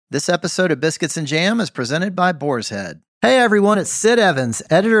This episode of Biscuits and Jam is presented by Boar's Head. Hey everyone, it's Sid Evans,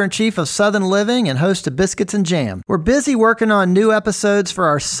 editor-in-chief of Southern Living and host of Biscuits and Jam. We're busy working on new episodes for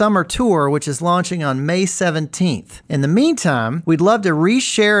our summer tour, which is launching on May 17th. In the meantime, we'd love to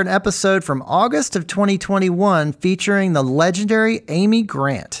reshare an episode from August of 2021 featuring the legendary Amy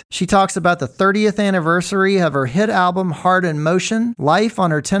Grant. She talks about the 30th anniversary of her hit album Heart in Motion, life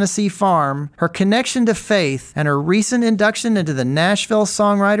on her Tennessee farm, her connection to faith, and her recent induction into the Nashville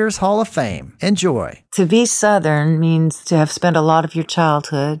Songwriters Hall of Fame. Enjoy. To be Southern means to have spent a lot of your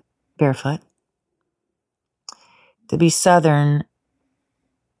childhood barefoot. To be Southern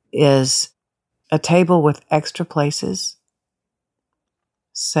is a table with extra places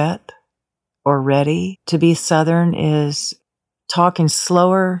set or ready. To be Southern is talking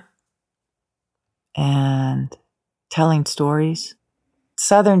slower and telling stories.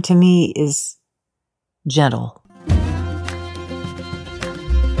 Southern to me is gentle.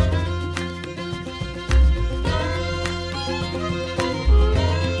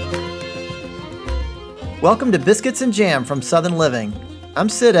 Welcome to Biscuits and Jam from Southern Living. I'm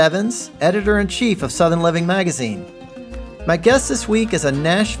Sid Evans, editor-in-chief of Southern Living magazine. My guest this week is a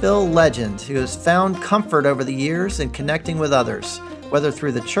Nashville legend who has found comfort over the years in connecting with others, whether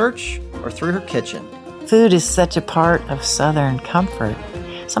through the church or through her kitchen. Food is such a part of Southern comfort.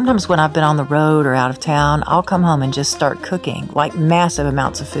 Sometimes when I've been on the road or out of town, I'll come home and just start cooking, like massive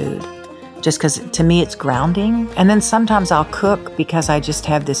amounts of food. Just because to me it's grounding. And then sometimes I'll cook because I just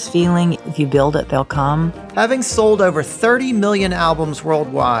have this feeling if you build it, they'll come. Having sold over 30 million albums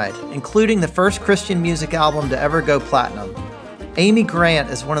worldwide, including the first Christian music album to ever go platinum, Amy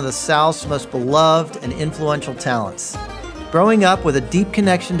Grant is one of the South's most beloved and influential talents. Growing up with a deep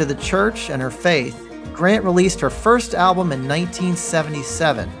connection to the church and her faith, Grant released her first album in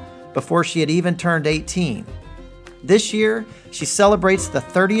 1977, before she had even turned 18. This year, she celebrates the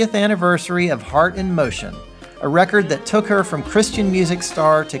 30th anniversary of Heart in Motion, a record that took her from Christian music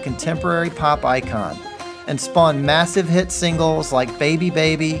star to contemporary pop icon, and spawned massive hit singles like Baby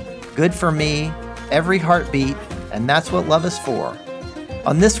Baby, Good For Me, Every Heartbeat, and That's What Love Is For.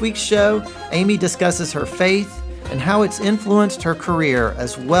 On this week's show, Amy discusses her faith and how it's influenced her career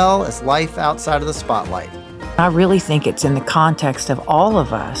as well as life outside of the spotlight. I really think it's in the context of all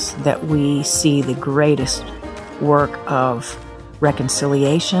of us that we see the greatest work of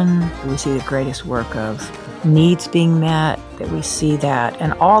reconciliation, we see the greatest work of needs being met, that we see that,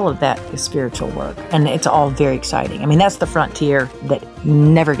 and all of that is spiritual work. And it's all very exciting. I mean, that's the frontier that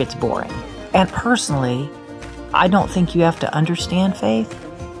never gets boring. And personally, I don't think you have to understand faith.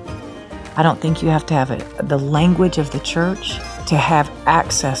 I don't think you have to have the language of the church to have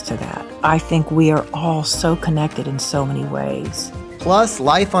access to that. I think we are all so connected in so many ways. Plus,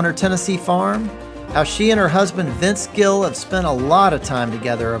 life on her Tennessee farm, how she and her husband Vince Gill have spent a lot of time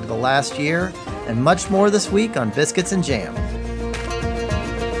together over the last year, and much more this week on Biscuits and Jam.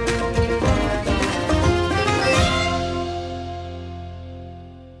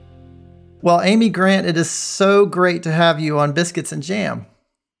 Well, Amy Grant, it is so great to have you on Biscuits and Jam.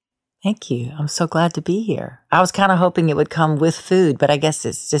 Thank you. I'm so glad to be here. I was kind of hoping it would come with food, but I guess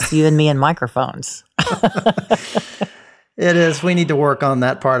it's just you and me and microphones. It is. We need to work on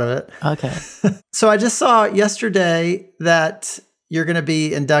that part of it. Okay. So I just saw yesterday that you're going to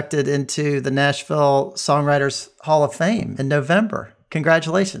be inducted into the Nashville Songwriters Hall of Fame in November.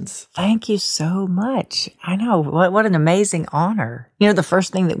 Congratulations. Thank you so much. I know. What an amazing honor. You know, the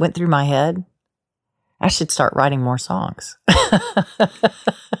first thing that went through my head, I should start writing more songs.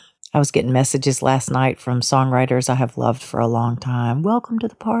 I was getting messages last night from songwriters I have loved for a long time. Welcome to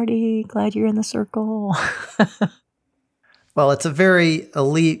the party. Glad you're in the circle. Well, it's a very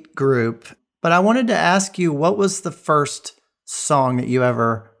elite group, but I wanted to ask you, what was the first song that you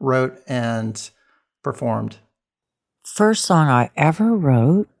ever wrote and performed? First song I ever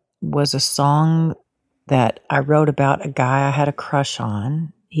wrote was a song that I wrote about a guy I had a crush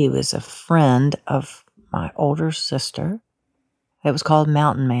on. He was a friend of my older sister. It was called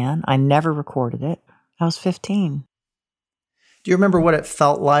Mountain Man. I never recorded it. I was 15. Do you remember what it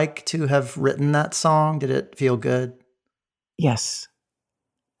felt like to have written that song? Did it feel good? Yes.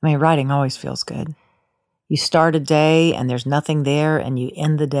 I mean, writing always feels good. You start a day and there's nothing there, and you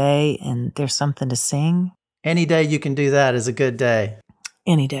end the day and there's something to sing. Any day you can do that is a good day.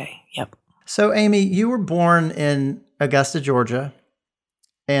 Any day, yep. So, Amy, you were born in Augusta, Georgia,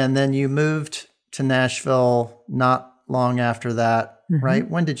 and then you moved to Nashville not long after that, right?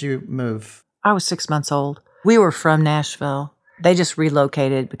 When did you move? I was 6 months old. We were from Nashville. They just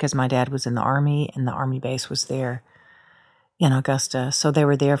relocated because my dad was in the Army, and the Army base was there in Augusta. So they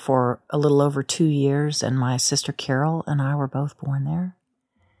were there for a little over 2 years, and my sister Carol and I were both born there.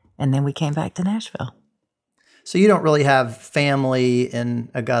 And then we came back to Nashville. So you don't really have family in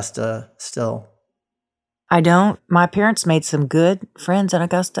Augusta still? I don't. My parents made some good friends in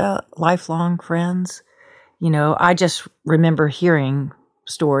Augusta, lifelong friends. I just remember hearing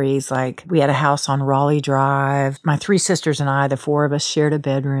stories like we had a house on Raleigh Drive. My 3 sisters and I, the 4 of us, shared a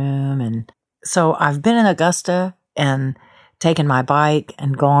bedroom. And so I've been in Augusta and taken my bike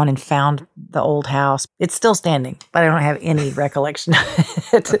and gone and found the old house. It's still standing, but I don't have any recollection of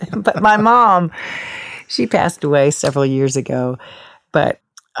it. But my mom, she passed away several years ago. But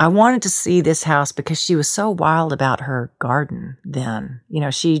I wanted to see this house because she was so wild about her garden then.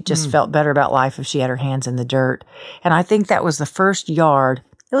 She just felt better about life if she had her hands in the dirt. And I think that was the first yard.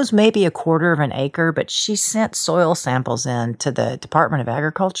 It was maybe 1/4 of an acre, but she sent soil samples in to the Department of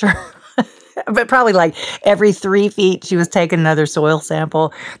Agriculture. But probably like every 3 feet, she was taking another soil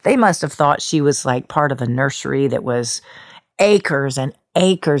sample. They must have thought she was like part of a nursery that was acres and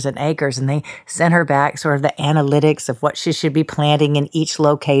acres and acres. And they sent her back sort of the analytics of what she should be planting in each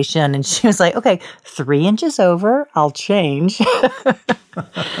location. And she was like, okay, 3 inches over, I'll change.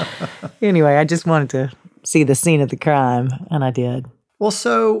 Anyway, I just wanted to see the scene of the crime, and I did. Well,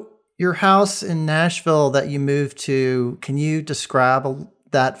 so your house in Nashville that you moved to, can you describe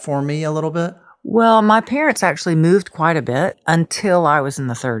that for me a little bit? Well, my parents actually moved quite a bit until I was in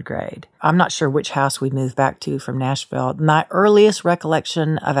the 3rd grade. I'm not sure which house we moved back to from Nashville. My earliest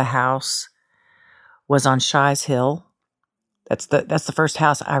recollection of a house was on Shies Hill. That's the first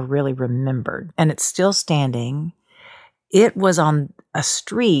house I really remembered, and it's still standing. It was on a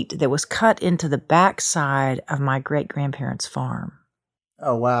street that was cut into the backside of my great-grandparents' farm.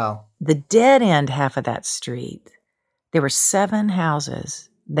 Oh, wow. The dead end half of that street, there were 7 houses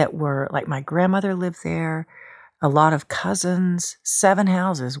that were, like, my grandmother lived there, a lot of cousins. 7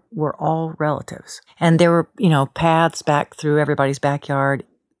 houses were all relatives. And there were, paths back through everybody's backyard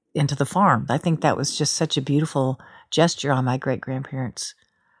into the farm. I think that was just such a beautiful gesture on my great-grandparents'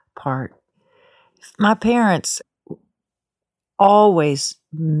 part. My parents always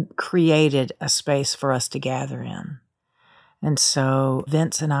created a space for us to gather in. And so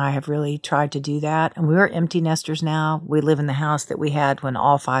Vince and I have really tried to do that. And we're empty nesters now. We live in the house that we had when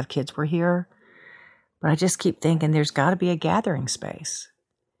all 5 kids were here. But I just keep thinking there's got to be a gathering space.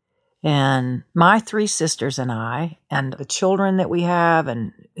 And my 3 sisters and I, and the children that we have,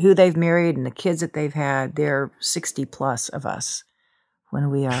 and who they've married, and the kids that they've had, there are 60 plus of us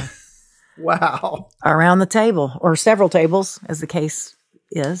when we are wow, around the table, or several tables, as the case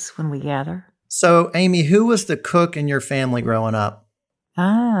is, when we gather. So, Amy, who was the cook in your family growing up?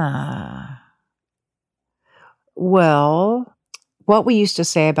 Well, what we used to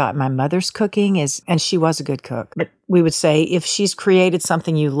say about my mother's cooking is, and she was a good cook, but we would say, if she's created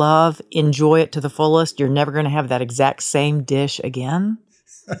something you love, enjoy it to the fullest. You're never going to have that exact same dish again,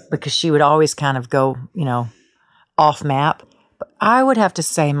 because she would always kind of go, off map. But I would have to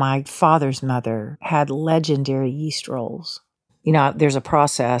say my father's mother had legendary yeast rolls. There's a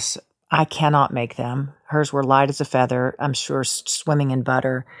process. I cannot make them. Hers were light as a feather, I'm sure swimming in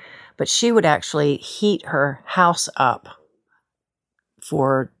butter. But she would actually heat her house up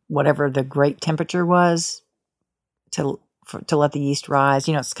for whatever the great temperature was to let the yeast rise.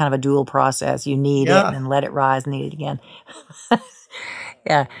 It's kind of a dual process. You knead it and then let it rise and knead it again.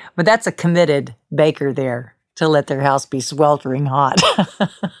 Yeah, but that's a committed baker there to let their house be sweltering hot.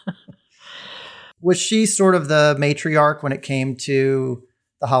 Was she sort of the matriarch when it came to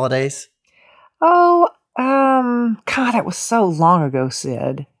the holidays? Oh, God, it was so long ago,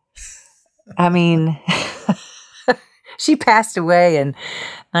 Sid. I mean, she passed away in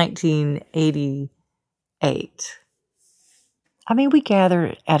 1988. I mean, we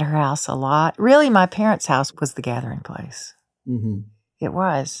gathered at her house a lot. Really, my parents' house was the gathering place. Mm-hmm. It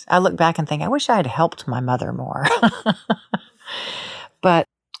was. I look back and think, I wish I had helped my mother more. But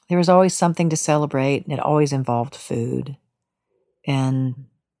there was always something to celebrate, and it always involved food. And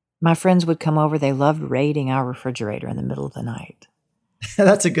my friends would come over. They loved raiding our refrigerator in the middle of the night.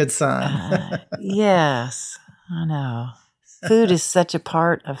 That's a good sign. Yes, I know. Food is such a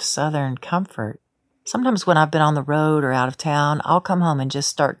part of Southern comfort. Sometimes when I've been on the road or out of town, I'll come home and just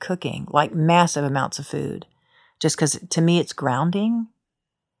start cooking, like massive amounts of food, just because to me it's grounding.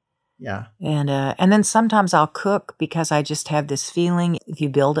 Yeah. And then sometimes I'll cook because I just have this feeling, if you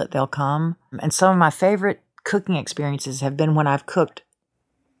build it, they'll come. And some of my favorite cooking experiences have been when I've cooked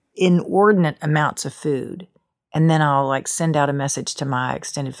inordinate amounts of food. And then I'll send out a message to my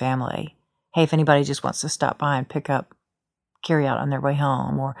extended family. Hey, if anybody just wants to stop by and pick up carry out on their way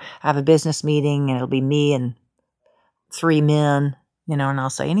home, or I have a business meeting and it'll be me and 3 men, and I'll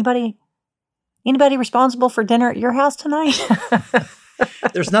say, anybody responsible for dinner at your house tonight?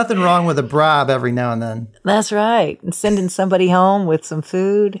 There's nothing wrong with a bribe every now and then. That's right. And sending somebody home with some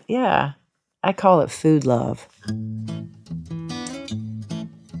food. Yeah. I call it food love.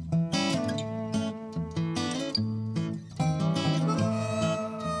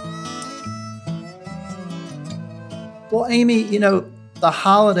 Well, Amy, the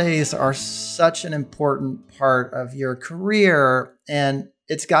holidays are such an important part of your career, and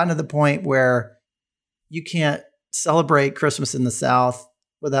it's gotten to the point where you can't celebrate Christmas in the South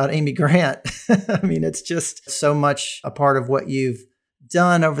without Amy Grant. I mean, it's just so much a part of what you've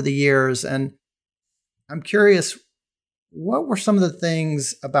done over the years. And I'm curious, what were some of the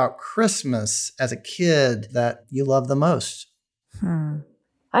things about Christmas as a kid that you love the most?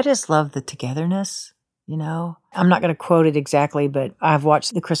 I just love the togetherness. I'm not going to quote it exactly, but I've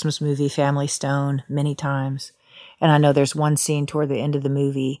watched the Christmas movie Family Stone many times. And I know there's one scene toward the end of the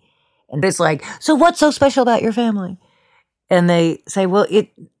movie, and it's like, so what's so special about your family? And they say, well,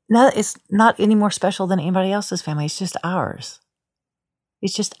 it's not any more special than anybody else's family. It's just ours.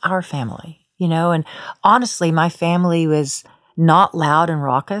 It's just our family, And honestly, my family was not loud and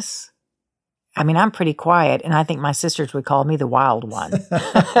raucous. I mean, I'm pretty quiet, and I think my sisters would call me the wild one.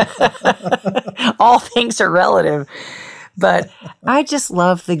 All things are relative. But I just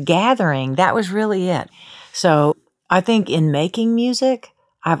love the gathering. That was really it. So I think in making music,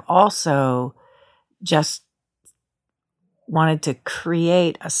 I've also just wanted to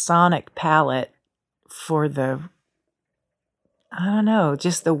create a sonic palette for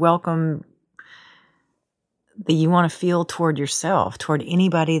just the welcome that you want to feel toward yourself, toward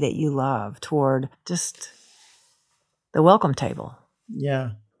anybody that you love, toward just the welcome table.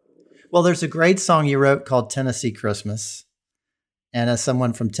 Yeah. Well, there's a great song you wrote called Tennessee Christmas. And as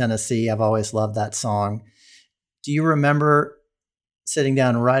someone from Tennessee, I've always loved that song. Do you remember sitting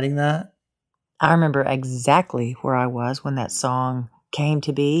down and writing that? I remember exactly where I was when that song came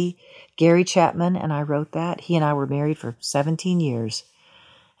to be. Gary Chapman and I wrote that. He and I were married for 17 years.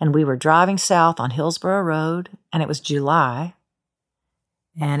 And we were driving south on Hillsborough Road, and it was July,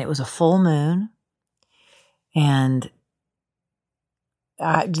 and it was a full moon. And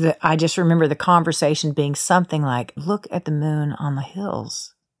I just remember the conversation being something like, look at the moon on the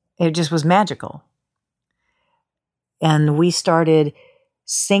hills. It just was magical. And we started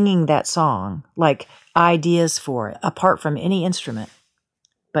singing that song, like ideas for it, apart from any instrument,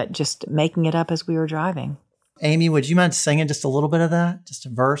 but just making it up as we were driving. Amy, would you mind singing just a little bit of that? Just a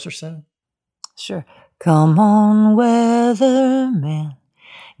verse or so? Sure. Come on, weatherman,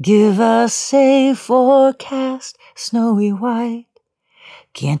 give us a forecast, snowy white.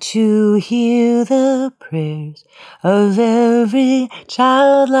 Can't you hear the prayers of every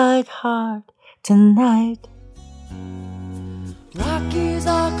childlike heart tonight? Rockies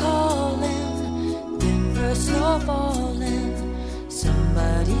are calling, Denver snow falling.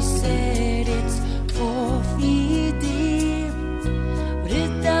 Somebody said it's 4 feet deep, but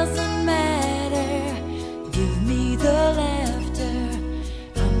it doesn't matter. Give me the laughter.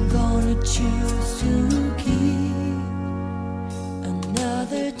 I'm gonna choose to keep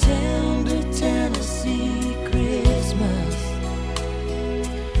another tender Tennessee Christmas,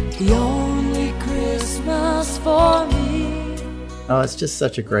 the only Christmas for me. Oh, it's just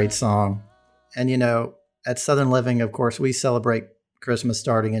such a great song. And at Southern Living, of course, we celebrate Christmas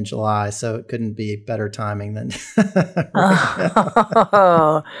starting in July, so it couldn't be better timing than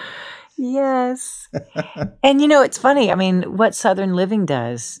Oh, yes. And it's funny. I mean, what Southern Living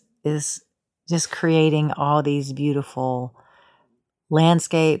does is just creating all these beautiful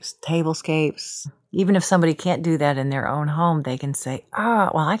landscapes, tablescapes. Even if somebody can't do that in their own home, they can say,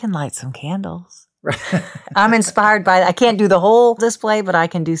 well, I can light some candles. I'm inspired by that. I can't do the whole display, but I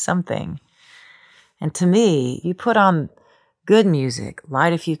can do something. And to me, you put on good music,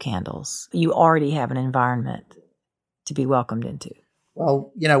 light a few candles, you already have an environment to be welcomed into.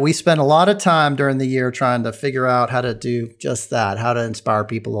 Well, we spend a lot of time during the year trying to figure out how to do just that, how to inspire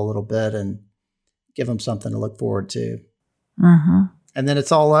people a little bit and give them something to look forward to. Mm-hmm. And then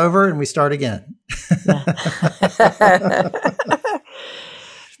it's all over and we start again.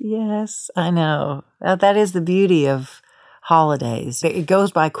 Yes, I know. That is the beauty of holidays. It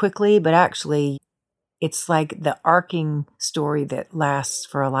goes by quickly, but actually it's like the arcing story that lasts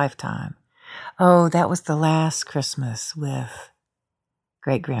for a lifetime. Oh, that was the last Christmas with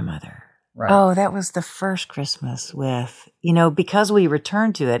great-grandmother. Right. Oh, that was the first Christmas with, because we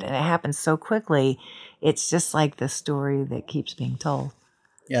return to it and it happens so quickly, it's just like the story that keeps being told.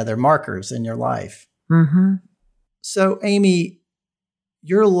 Yeah, they're markers in your life. Mm-hmm. So, Amy,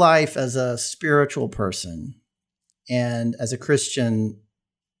 your life as a spiritual person and as a Christian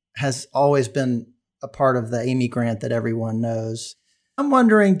has always been a part of the Amy Grant that everyone knows. I'm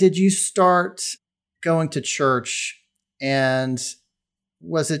wondering, did you start going to church, and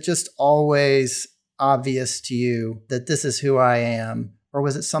was it just always obvious to you that this is who I am? Or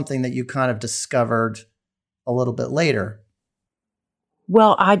was it something that you kind of discovered a little bit later?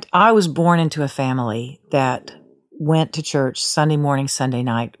 Well, I was born into a family that went to church Sunday morning, Sunday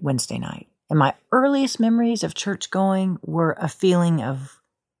night, Wednesday night. And my earliest memories of church going were a feeling of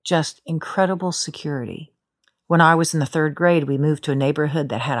just incredible security. When I was in the 3rd grade, we moved to a neighborhood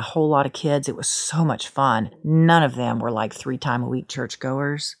that had a whole lot of kids. It was so much fun. None of them were like 3-time-a-week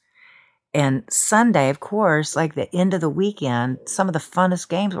churchgoers. And Sunday, of course, like the end of the weekend, some of the funnest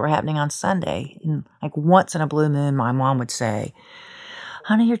games were happening on Sunday. And like once in a blue moon, my mom would say,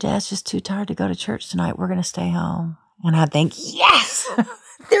 "Honey, your dad's just too tired to go to church tonight. We're going to stay home." And I'd think, yes,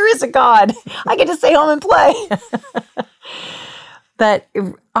 there is a God. I get to stay home and play. But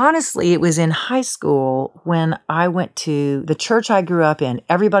honestly, it was in high school when I went to the church I grew up in.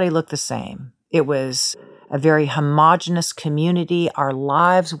 Everybody looked the same. It was a very homogenous community. Our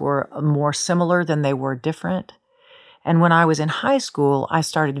lives were more similar than they were different. And when I was in high school, I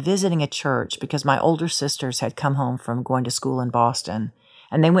started visiting a church because my older sisters had come home from going to school in Boston.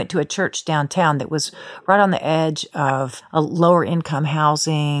 And they went to a church downtown that was right on the edge of a lower income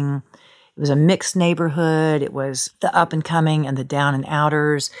housing. It was a mixed neighborhood. It was the up and coming and the down and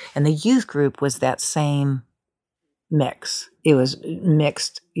outers. And the youth group was that same mix. It was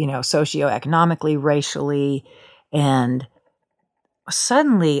mixed, socioeconomically, racially. And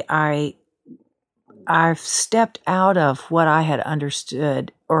suddenly I've stepped out of what I had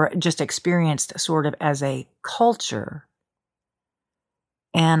understood or just experienced sort of as a culture.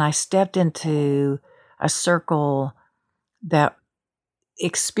 And I stepped into a circle that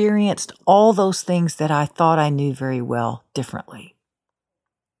experienced all those things that I thought I knew very well differently.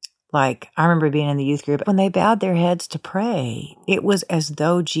 Like, I remember being in the youth group, when they bowed their heads to pray, it was as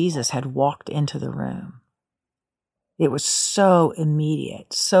though Jesus had walked into the room. It was so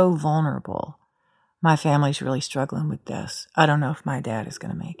immediate, so vulnerable. My family's really struggling with this. I don't know if my dad is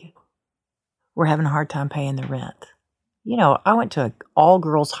going to make it. We're having a hard time paying the rent. I went to an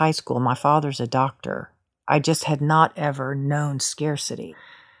all-girls high school. My father's a doctor. I just had not ever known scarcity.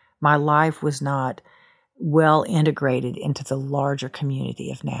 My life was not well integrated into the larger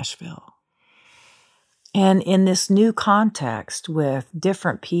community of Nashville. And in this new context with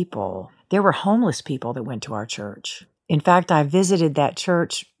different people, there were homeless people that went to our church. In fact, I visited that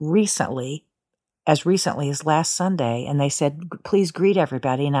church as recently as last Sunday, and they said, "Please greet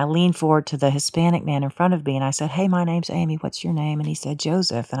everybody." And I leaned forward to the Hispanic man in front of me, and I said, "Hey, my name's Amy. What's your name?" And he said,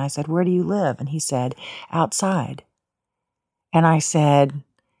 "Joseph." And I said, "Where do you live?" And he said, "Outside." And I said,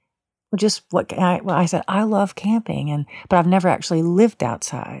 I said, "I love camping, but I've never actually lived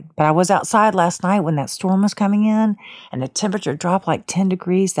outside. But I was outside last night when that storm was coming in, and the temperature dropped like 10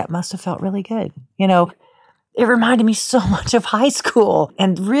 degrees. That must have felt really good." It reminded me so much of high school.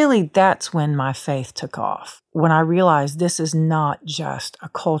 And really, that's when my faith took off. When I realized this is not just a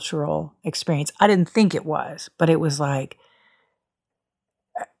cultural experience. I didn't think it was, but it was like,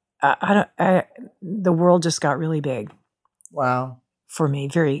 the world just got really big. Wow. For me,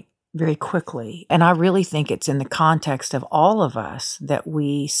 very, very quickly. And I really think it's in the context of all of us that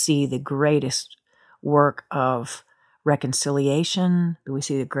we see the greatest work of reconciliation, that we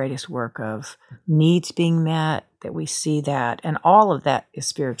see the greatest work of needs being met, that we see that, and all of that is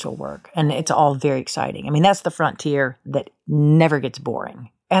spiritual work. And it's all very exciting. I mean, that's the frontier that never gets boring.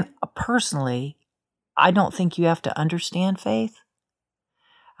 And personally, I don't think you have to understand faith.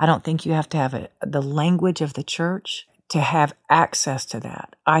 I don't think you have to have the language of the church to have access to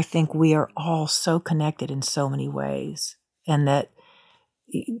that. I think we are all so connected in so many ways, and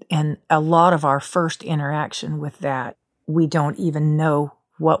a lot of our first interaction with that, we don't even know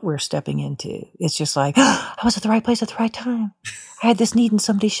what we're stepping into. It's just like, I was at the right place at the right time. I had this need and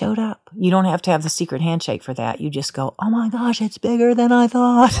somebody showed up. You don't have to have the secret handshake for that. You just go, "Oh my gosh, it's bigger than I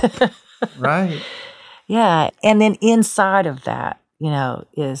thought." Right. Yeah. And then inside of that,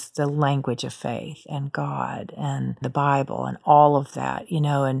 is the language of faith and God and the Bible and all of that,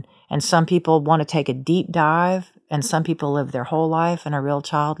 and some people want to take a deep dive, and some people live their whole life in a real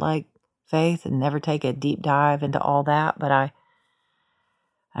childlike faith and never take a deep dive into all that. But I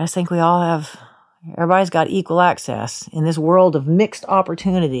just think everybody's got equal access. In this world of mixed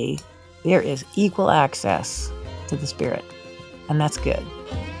opportunity, there is equal access to the Spirit, and that's good.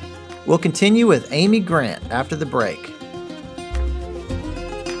 We'll continue with Amy Grant after the break.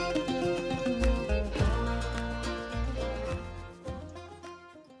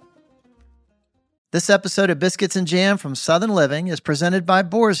 This episode of Biscuits and Jam from Southern Living is presented by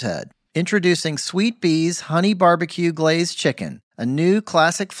Boar's Head. Introducing Sweet Bee's Honey Barbecue Glazed Chicken, a new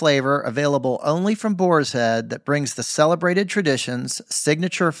classic flavor available only from Boar's Head that brings the celebrated traditions,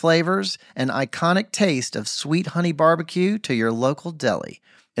 signature flavors, and iconic taste of sweet honey barbecue to your local deli.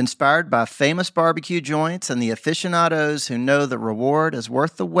 Inspired by famous barbecue joints and the aficionados who know the reward is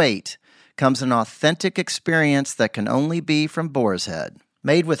worth the wait, comes an authentic experience that can only be from Boar's Head.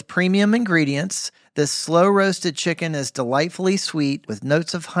 Made with premium ingredients, this slow-roasted chicken is delightfully sweet with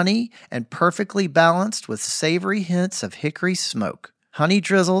notes of honey and perfectly balanced with savory hints of hickory smoke. Honey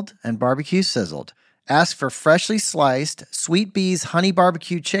drizzled and barbecue sizzled. Ask for freshly sliced Sweet Bee's Honey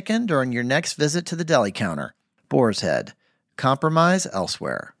Barbecue Chicken during your next visit to the deli counter. Boar's Head. Compromise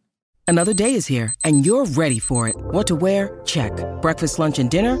elsewhere. Another day is here, and you're ready for it. What to wear? Check. Breakfast, lunch,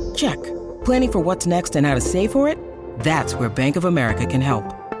 and dinner? Check. Planning for what's next and how to save for it? That's where Bank of America can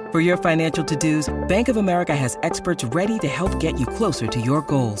help. For your financial to-dos, Bank of America has experts ready to help get you closer to your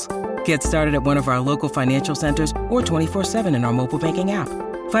goals. Get started at one of our local financial centers or 24/7 in our mobile banking app.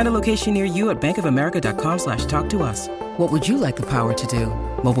 Find a location near you at bankofamerica.com/talktous. What would you like the power to do?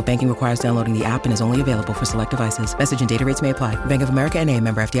 Mobile banking requires downloading the app and is only available for select devices. Message and data rates may apply. Bank of America N.A.,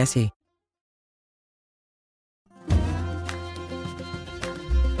 member FDIC.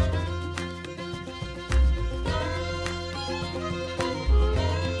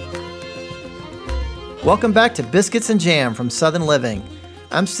 Welcome back to Biscuits and Jam from Southern Living.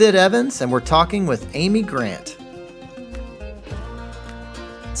 I'm Sid Evans, and we're talking with Amy Grant.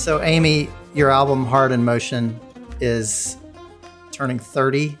 So, Amy, your album Heart in Motion is turning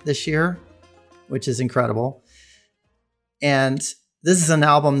 30 this year, which is incredible. And this is an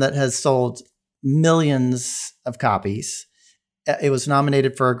album that has sold millions of copies. It was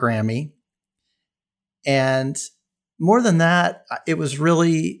nominated for a Grammy. And more than that, it was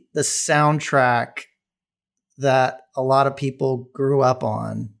really the soundtrack that a lot of people grew up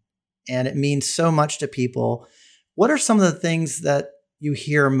on, and it means so much to people. What are some of the things that you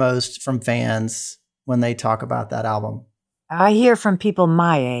hear most from fans when they talk about that album? I hear from people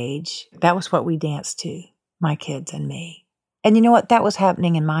my age. That was what we danced to, my kids and me. And you know what? That was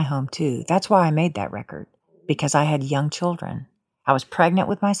happening in my home too. That's why I made that record, because I had young children. I was pregnant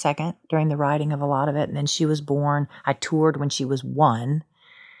with my second during the writing of a lot of it, and then she was born. I toured when she was 1,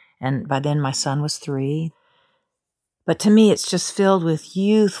 and by then my son was 3. But to me, it's just filled with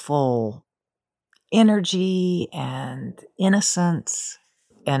youthful energy and innocence,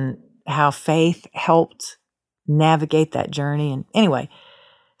 and how faith helped navigate that journey. And anyway,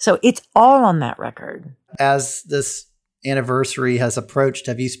 so it's all on that record. As this anniversary has approached,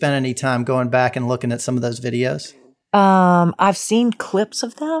 have you spent any time going back and looking at some of those videos? I've seen clips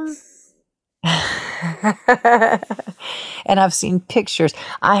of them. And I've seen pictures.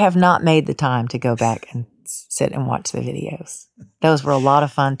 I have not made the time to go back and sit and watch the videos. Those were a lot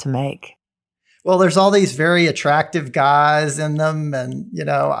of fun to make. Well, there's all these very attractive guys in them. And,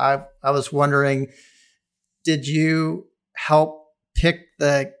 I was wondering, did you help pick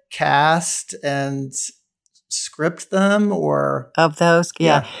the cast and script them, or? Of those?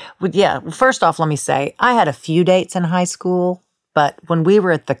 Yeah. First off, let me say, I had a few dates in high school, but when we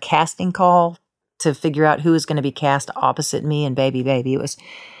were at the casting call to figure out who was going to be cast opposite me in Baby Baby,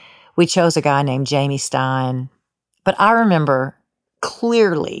 we chose a guy named Jamie Stein. But I remember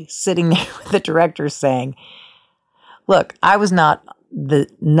clearly sitting there with the director saying, look, I was not the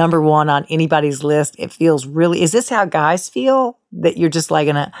number one on anybody's list. It feels really, is this how guys feel? That you're just like,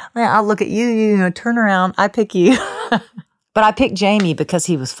 I'll look at you, turn around, I pick you. But I picked Jamie because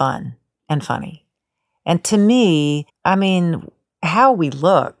he was fun and funny. And to me, how we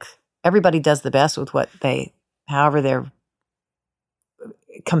look, everybody does the best with however they're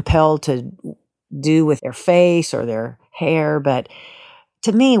compelled to do with their face or their hair. But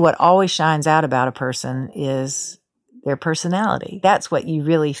to me, what always shines out about a person is their personality. That's what you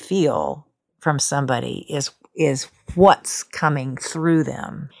really feel from somebody is what's coming through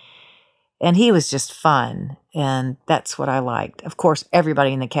them. And he was just fun. And that's what I liked. Of course,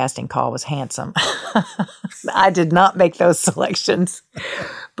 everybody in the casting call was handsome. I did not make those selections,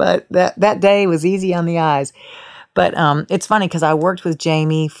 but that day was easy on the eyes. But it's funny because I worked with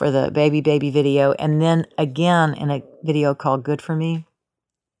Jamie for the Baby Baby video, and then again in a video called Good For Me.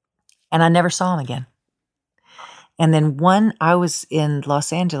 And I never saw him again. And then I was in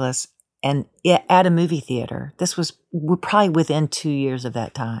Los Angeles and at a movie theater. This was probably within 2 years of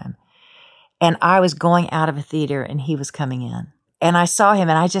that time. And I was going out of a theater and he was coming in. And I saw him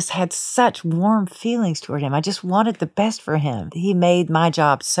and I just had such warm feelings toward him. I just wanted the best for him. He made my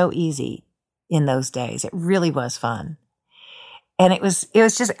job so easy in those days. It really was fun. And it was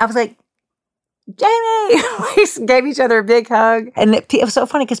just, I was like, Jamie! We gave each other a big hug. And it was so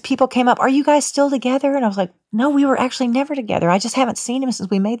funny because people came up, are you guys still together? And I was like, no, we were actually never together. I just haven't seen him since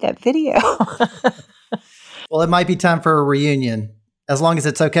we made that video. Well, it might be time for a reunion, as long as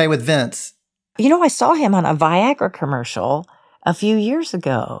it's okay with Vince. You know, I saw him on a Viagra commercial a few years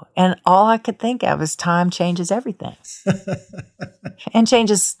ago, and all I could think of is time changes everything. And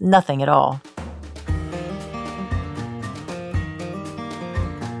changes nothing at all.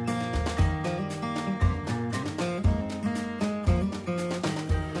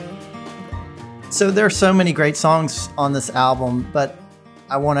 So there are so many great songs on this album, but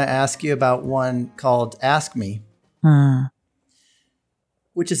I want to ask you about one called Ask Me,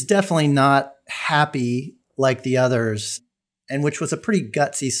 which is definitely not happy like the others, and which was a pretty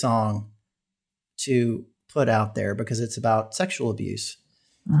gutsy song to put out there because it's about sexual abuse.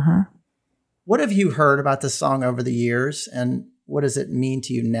 Mm-hmm. What have you heard about this song over the years, and what does it mean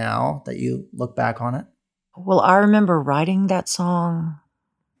to you now that you look back on it? Well, I remember writing that song.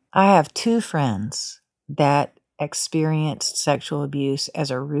 I have two friends that experienced sexual abuse as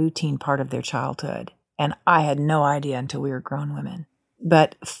a routine part of their childhood, and I had no idea until we were grown women.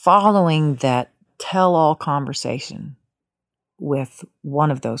 But following that tell-all conversation with one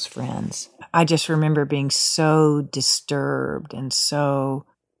of those friends, I just remember being so disturbed and so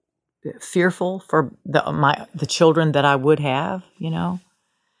fearful for the children that I would have, you know?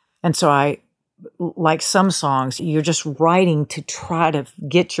 And so I, like some songs, you're just writing to try to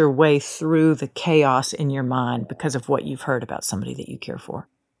get your way through the chaos in your mind because of what you've heard about somebody that you care for.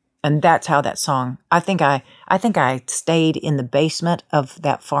 And that's how that song, I think I stayed in the basement of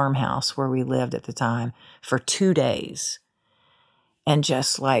that farmhouse where we lived at the time for 2 days and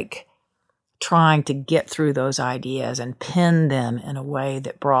just like trying to get through those ideas and pin them in a way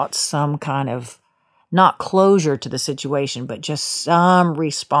that brought some kind of not closure to the situation, but just some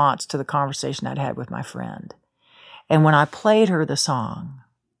response to the conversation I'd had with my friend. And when I played her the song,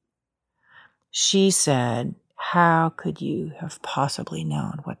 she said, how could you have possibly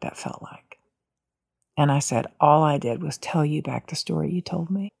known what that felt like? And I said, all I did was tell you back the story you told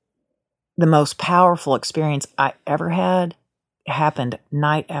me. The most powerful experience I ever had happened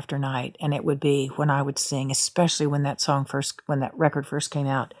night after night. And it would be when I would sing, especially when that record first came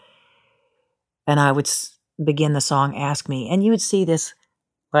out. And I would begin the song, Ask Me. And you would see this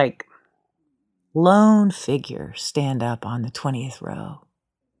like lone figure stand up on the 20th row.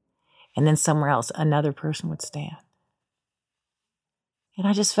 And then somewhere else, another person would stand. And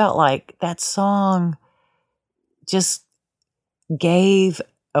I just felt like that song just gave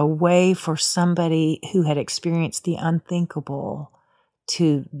a way for somebody who had experienced the unthinkable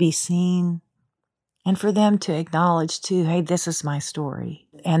to be seen and for them to acknowledge too, hey, this is my story.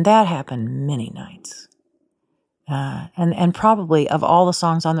 And that happened many nights. And probably of all the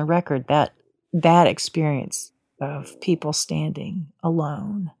songs on the record, that experience of people standing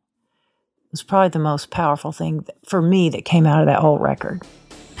alone was probably the most powerful thing for me that came out of that whole record.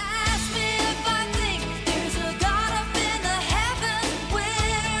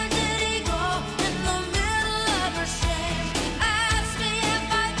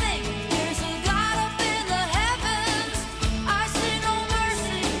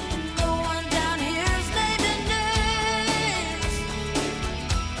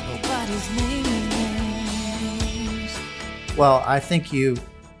 Well, I think you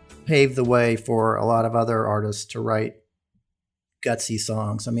paved the way for a lot of other artists to write gutsy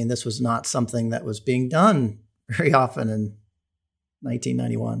songs. I mean, this was not something that was being done very often in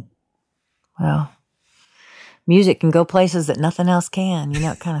 1991. Well, music can go places that nothing else can. You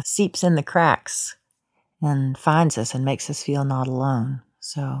know, it kind of seeps in the cracks and finds us and makes us feel not alone.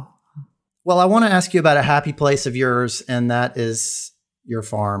 So, well, I want to ask you about a happy place of yours, and that is your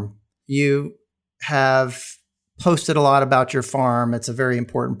farm. You have posted a lot about your farm. It's a very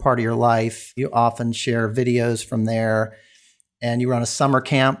important part of your life. You often share videos from there, and you run a summer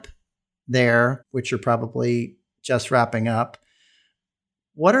camp there, which you're probably just wrapping up.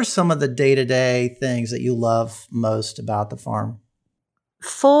 What are some of the day-to-day things that you love most about the farm?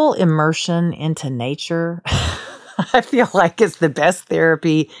 Full immersion into nature, I feel like is the best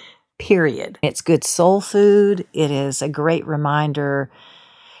therapy, period. It's good soul food. It is a great reminder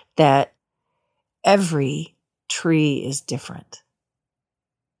that every tree is different.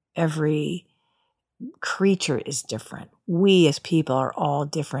 Every creature is different. We as people are all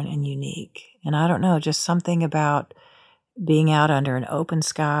different and unique. And I don't know, just something about being out under an open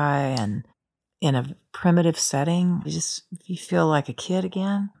sky and in a primitive setting, you feel like a kid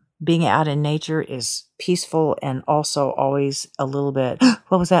again. Being out in nature is peaceful and also always a little bit,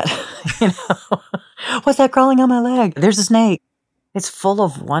 what was that? What's that crawling on my leg? There's a snake. It's full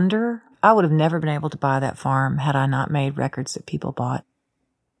of wonder. I would have never been able to buy that farm had I not made records that people bought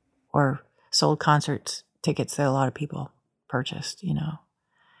or sold concert tickets that a lot of people purchased,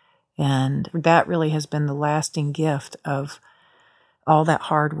 And that really has been the lasting gift of all that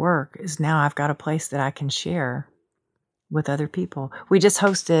hard work, is now I've got a place that I can share with other people. We just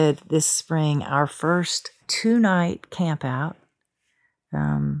hosted this spring our first 2-night camp out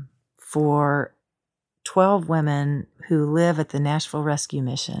for 12 women who live at the Nashville Rescue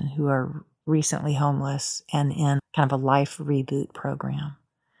Mission, who are recently homeless and in kind of a life reboot program.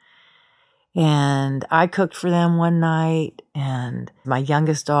 And I cooked for them one night, and my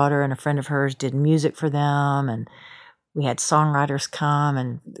youngest daughter and a friend of hers did music for them, and we had songwriters come,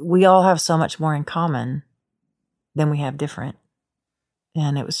 and we all have so much more in common than we have different.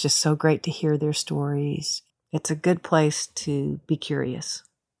 And it was just so great to hear their stories. It's a good place to be curious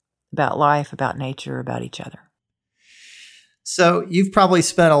about life, about nature, about each other. So you've probably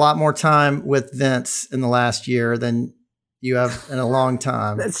spent a lot more time with Vince in the last year than you have in a long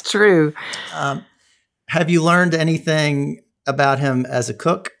time. That's true. Have you learned anything about him as a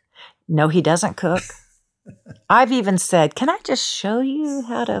cook? No, he doesn't cook. I've even said, can I just show you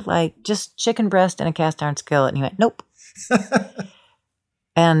how to just chicken breast in a cast iron skillet? And he went, nope.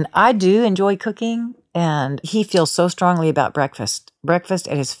 And I do enjoy cooking. And he feels so strongly about breakfast. Breakfast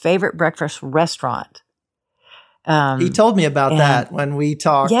at his favorite breakfast restaurant. He told me about that when we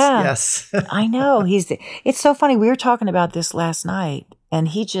talked. Yeah, yes. I know. It's so funny. We were talking about this last night, and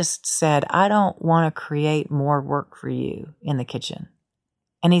he just said, I don't want to create more work for you in the kitchen.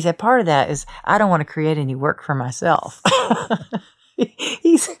 And he said, part of that is I don't want to create any work for myself.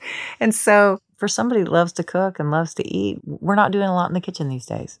 And so for somebody that loves to cook and loves to eat, we're not doing a lot in the kitchen these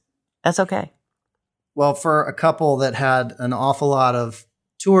days. That's okay. Well, for a couple that had an awful lot of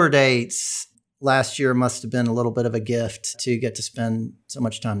tour dates, last year must have been a little bit of a gift to get to spend so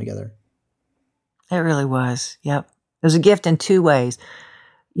much time together. It really was. Yep. It was a gift in two ways.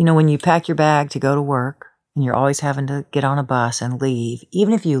 When you pack your bag to go to work and you're always having to get on a bus and leave,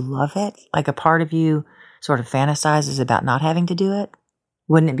 even if you love it, like a part of you sort of fantasizes about not having to do it.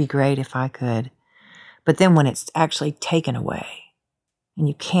 Wouldn't it be great if I could? But then when it's actually taken away and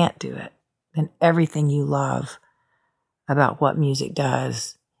you can't do it, then everything you love about what music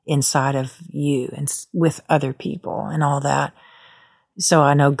does inside of you and with other people and all that. So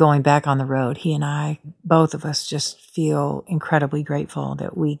I know going back on the road, he and I, both of us just feel incredibly grateful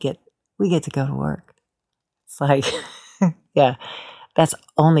that we get to go to work. It's like, yeah, that's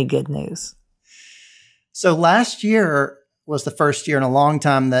only good news. So last year was the first year in a long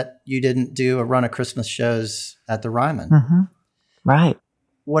time that you didn't do a run of Christmas shows at the Ryman. Mm-hmm. Right.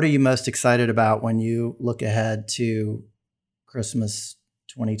 What are you most excited about when you look ahead to Christmas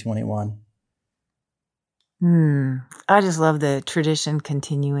 2021? I just love the tradition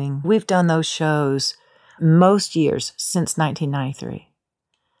continuing. We've done those shows most years since 1993.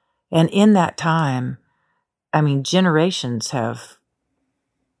 And in that time, generations have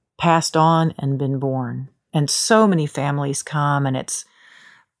passed on and been born. And so many families come, and it's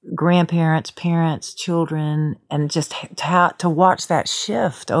grandparents, parents, children, and just to watch that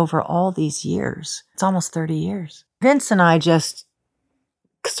shift over all these years. It's almost 30 years. Vince and I just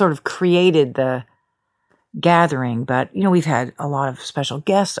sort of created the gathering, but we've had a lot of special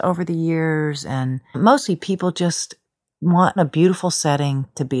guests over the years, and mostly people just want a beautiful setting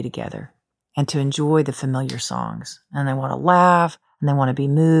to be together and to enjoy the familiar songs. And they want to laugh, and they want to be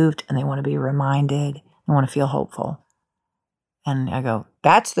moved, and they want to be reminded, they want to feel hopeful. And I go,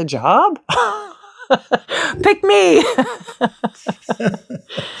 that's the job? Pick me.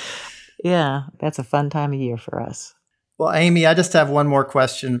 Yeah, that's a fun time of year for us. Well, Amy, I just have one more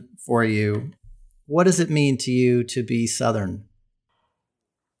question for you. What does it mean to you to be Southern?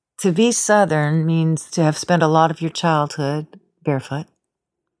 To be Southern means to have spent a lot of your childhood barefoot.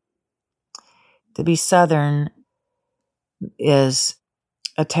 To be Southern is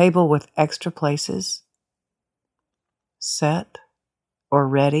a table with extra places set or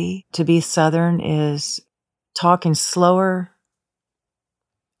ready. To be Southern is talking slower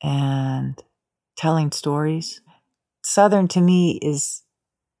and telling stories. Southern to me is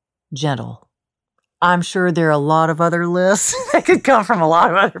gentle. I'm sure there are a lot of other lists that could come from a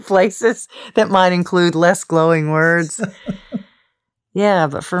lot of other places that might include less glowing words. Yeah,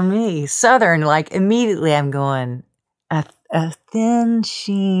 but for me, Southern, immediately I'm going, a thin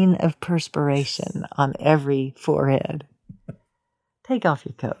sheen of perspiration on every forehead. Take off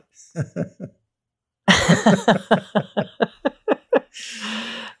your coat.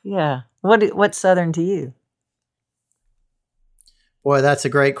 Yeah. What's Southern to you? Boy, that's a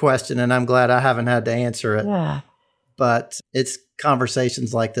great question, and I'm glad I haven't had to answer it. Yeah. But it's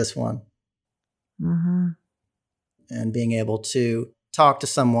conversations like this one Mm-hmm. And being able to talk to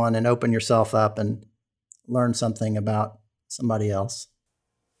someone and open yourself up and learn something about somebody else.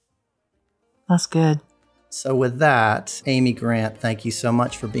 That's good. So with that, Amy Grant, thank you so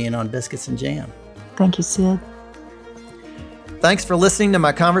much for being on Biscuits and Jam. Thank you, Sid. Thanks for listening to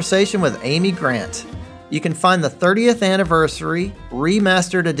my conversation with Amy Grant. You can find the 30th anniversary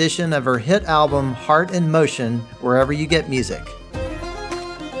remastered edition of her hit album Heart in Motion wherever you get music.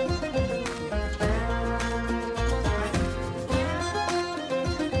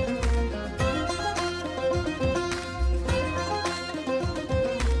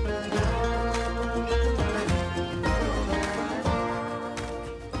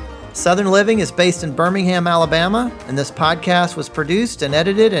 Southern Living is based in Birmingham, Alabama, and this podcast was produced and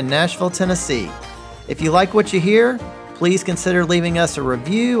edited in Nashville, Tennessee. If you like what you hear, please consider leaving us a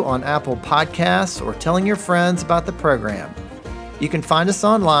review on Apple Podcasts or telling your friends about the program. You can find us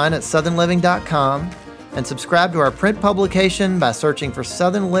online at southernliving.com and subscribe to our print publication by searching for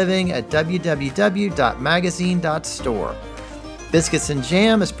Southern Living at www.magazine.store. Biscuits and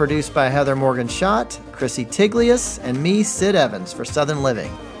Jam is produced by Heather Morgan-Schott, Chrissy Tiglius, and me, Sid Evans, for Southern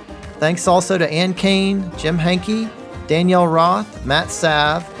Living. Thanks also to Ann Kane, Jim Hankey, Danielle Roth, Matt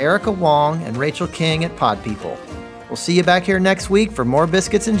Sav, Erica Wong, and Rachel King at Pod People. We'll see you back here next week for more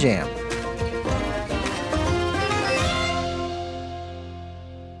Biscuits and Jam.